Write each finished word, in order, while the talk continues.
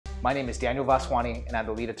My name is Daniel Vaswani, and I'm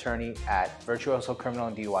the lead attorney at Virtuoso Criminal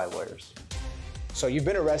and DUI Lawyers. So you've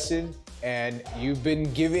been arrested and you've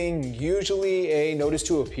been giving usually a notice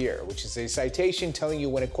to appear, which is a citation telling you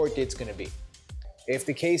when a court date's going to be. If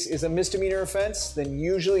the case is a misdemeanor offense, then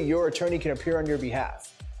usually your attorney can appear on your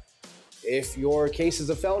behalf. If your case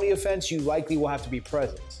is a felony offense, you likely will have to be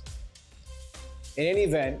present. In any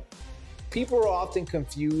event, people are often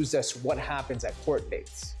confused as to what happens at court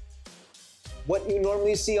dates. What you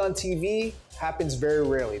normally see on TV happens very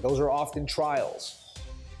rarely. Those are often trials.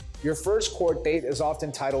 Your first court date is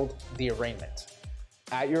often titled the arraignment.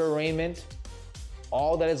 At your arraignment,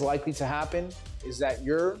 all that is likely to happen is that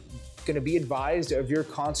you're going to be advised of your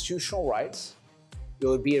constitutional rights.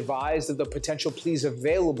 You'll be advised of the potential pleas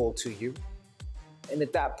available to you. And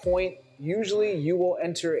at that point, usually you will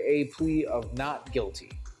enter a plea of not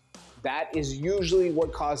guilty. That is usually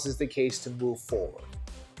what causes the case to move forward.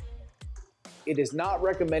 It is not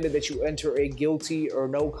recommended that you enter a guilty or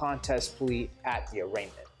no contest plea at the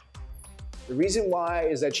arraignment. The reason why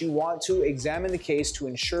is that you want to examine the case to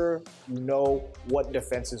ensure you know what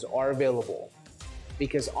defenses are available.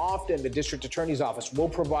 Because often the district attorney's office will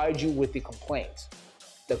provide you with the complaint.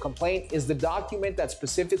 The complaint is the document that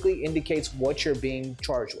specifically indicates what you're being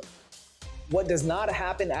charged with. What does not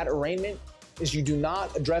happen at arraignment is you do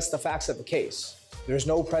not address the facts of the case. There's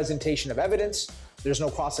no presentation of evidence. There's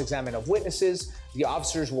no cross-examination of witnesses. The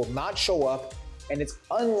officers will not show up, and it's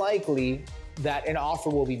unlikely that an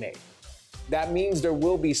offer will be made. That means there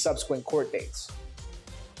will be subsequent court dates.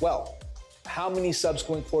 Well, how many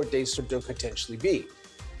subsequent court dates should there potentially be?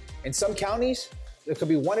 In some counties, there could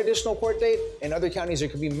be one additional court date. In other counties, there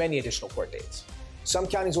could be many additional court dates. Some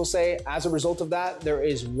counties will say, as a result of that, there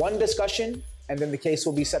is one discussion, and then the case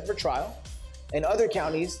will be set for trial. In other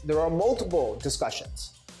counties, there are multiple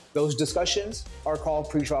discussions. Those discussions are called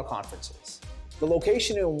pretrial conferences. The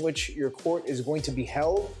location in which your court is going to be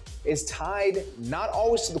held is tied not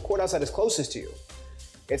always to the courthouse that is closest to you.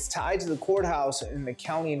 It's tied to the courthouse in the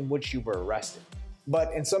county in which you were arrested.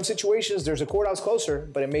 But in some situations, there's a courthouse closer,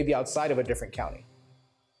 but it may be outside of a different county.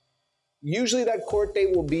 Usually that court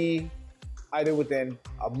date will be either within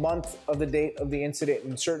a month of the date of the incident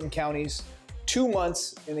in certain counties, 2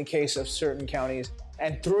 months in the case of certain counties,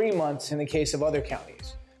 and 3 months in the case of other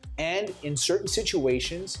counties. And in certain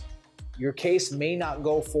situations, your case may not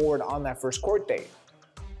go forward on that first court date.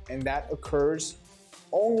 And that occurs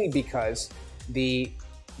only because the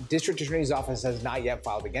district attorney's office has not yet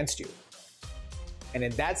filed against you. And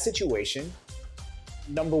in that situation,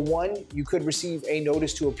 number one, you could receive a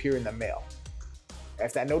notice to appear in the mail.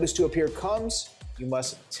 If that notice to appear comes, you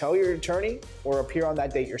must tell your attorney or appear on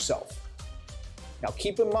that date yourself. Now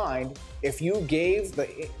keep in mind, if you gave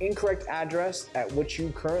the incorrect address at which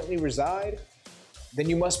you currently reside, then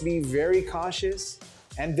you must be very cautious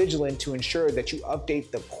and vigilant to ensure that you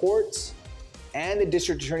update the courts and the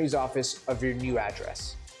district attorney's office of your new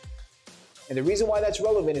address. And the reason why that's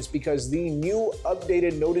relevant is because the new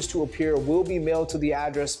updated notice to appear will be mailed to the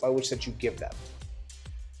address by which that you give them.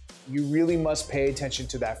 You really must pay attention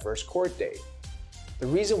to that first court date. The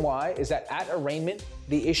reason why is that at arraignment,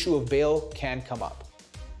 the issue of bail can come up.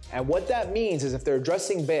 And what that means is if they're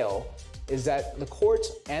addressing bail, is that the court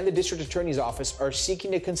and the district attorney's office are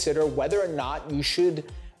seeking to consider whether or not you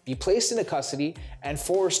should be placed into custody and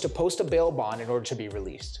forced to post a bail bond in order to be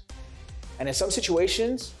released. And in some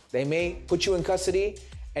situations, they may put you in custody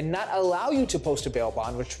and not allow you to post a bail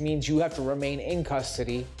bond, which means you have to remain in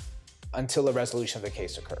custody until a resolution of the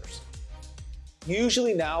case occurs.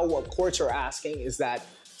 Usually now what courts are asking is that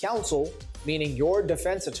counsel, meaning your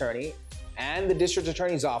defense attorney and the district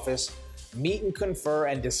attorney's office, meet and confer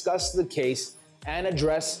and discuss the case and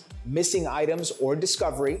address missing items or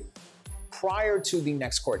discovery prior to the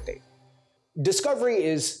next court date. Discovery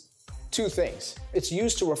is two things. It's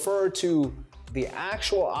used to refer to the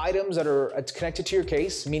actual items that are connected to your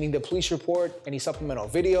case, meaning the police report, any supplemental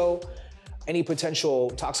video, any potential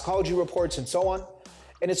toxicology reports, and so on.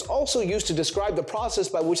 And it's also used to describe the process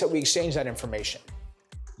by which that we exchange that information.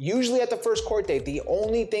 Usually at the first court date, the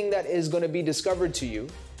only thing that is going to be discovered to you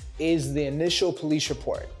is the initial police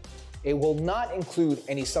report. It will not include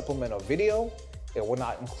any supplemental video. It will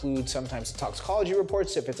not include sometimes the toxicology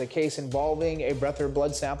reports if it's a case involving a breath or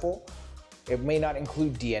blood sample. It may not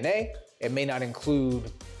include DNA. It may not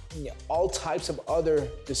include all types of other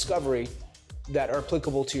discovery that are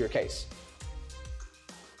applicable to your case.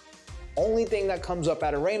 Only thing that comes up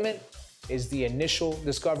at arraignment is the initial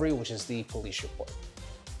discovery, which is the police report.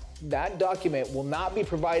 That document will not be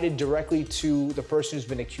provided directly to the person who's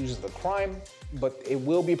been accused of the crime, but it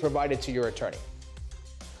will be provided to your attorney.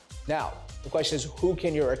 Now, the question is, who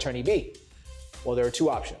can your attorney be? Well, there are two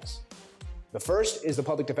options. The first is the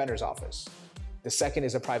public defender's office. The second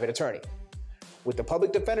is a private attorney. With the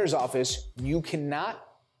public defender's office, you cannot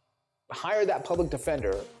hire that public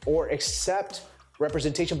defender or accept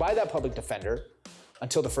representation by that public defender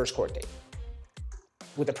until the first court date.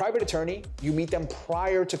 With a private attorney, you meet them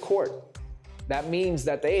prior to court. That means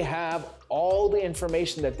that they have all the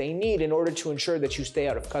information that they need in order to ensure that you stay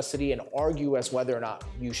out of custody and argue as whether or not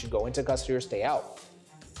you should go into custody or stay out.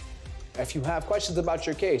 If you have questions about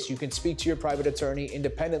your case, you can speak to your private attorney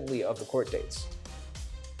independently of the court dates.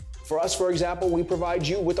 For us, for example, we provide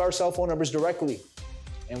you with our cell phone numbers directly,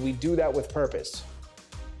 and we do that with purpose.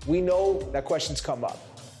 We know that questions come up.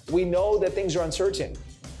 We know that things are uncertain.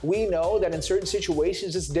 We know that in certain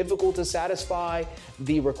situations, it's difficult to satisfy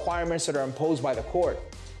the requirements that are imposed by the court.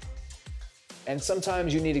 And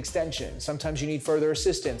sometimes you need extension. Sometimes you need further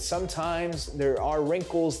assistance. Sometimes there are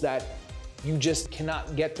wrinkles that you just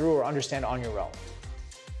cannot get through or understand on your own.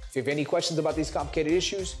 If you have any questions about these complicated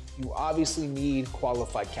issues, you obviously need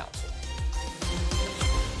qualified counsel.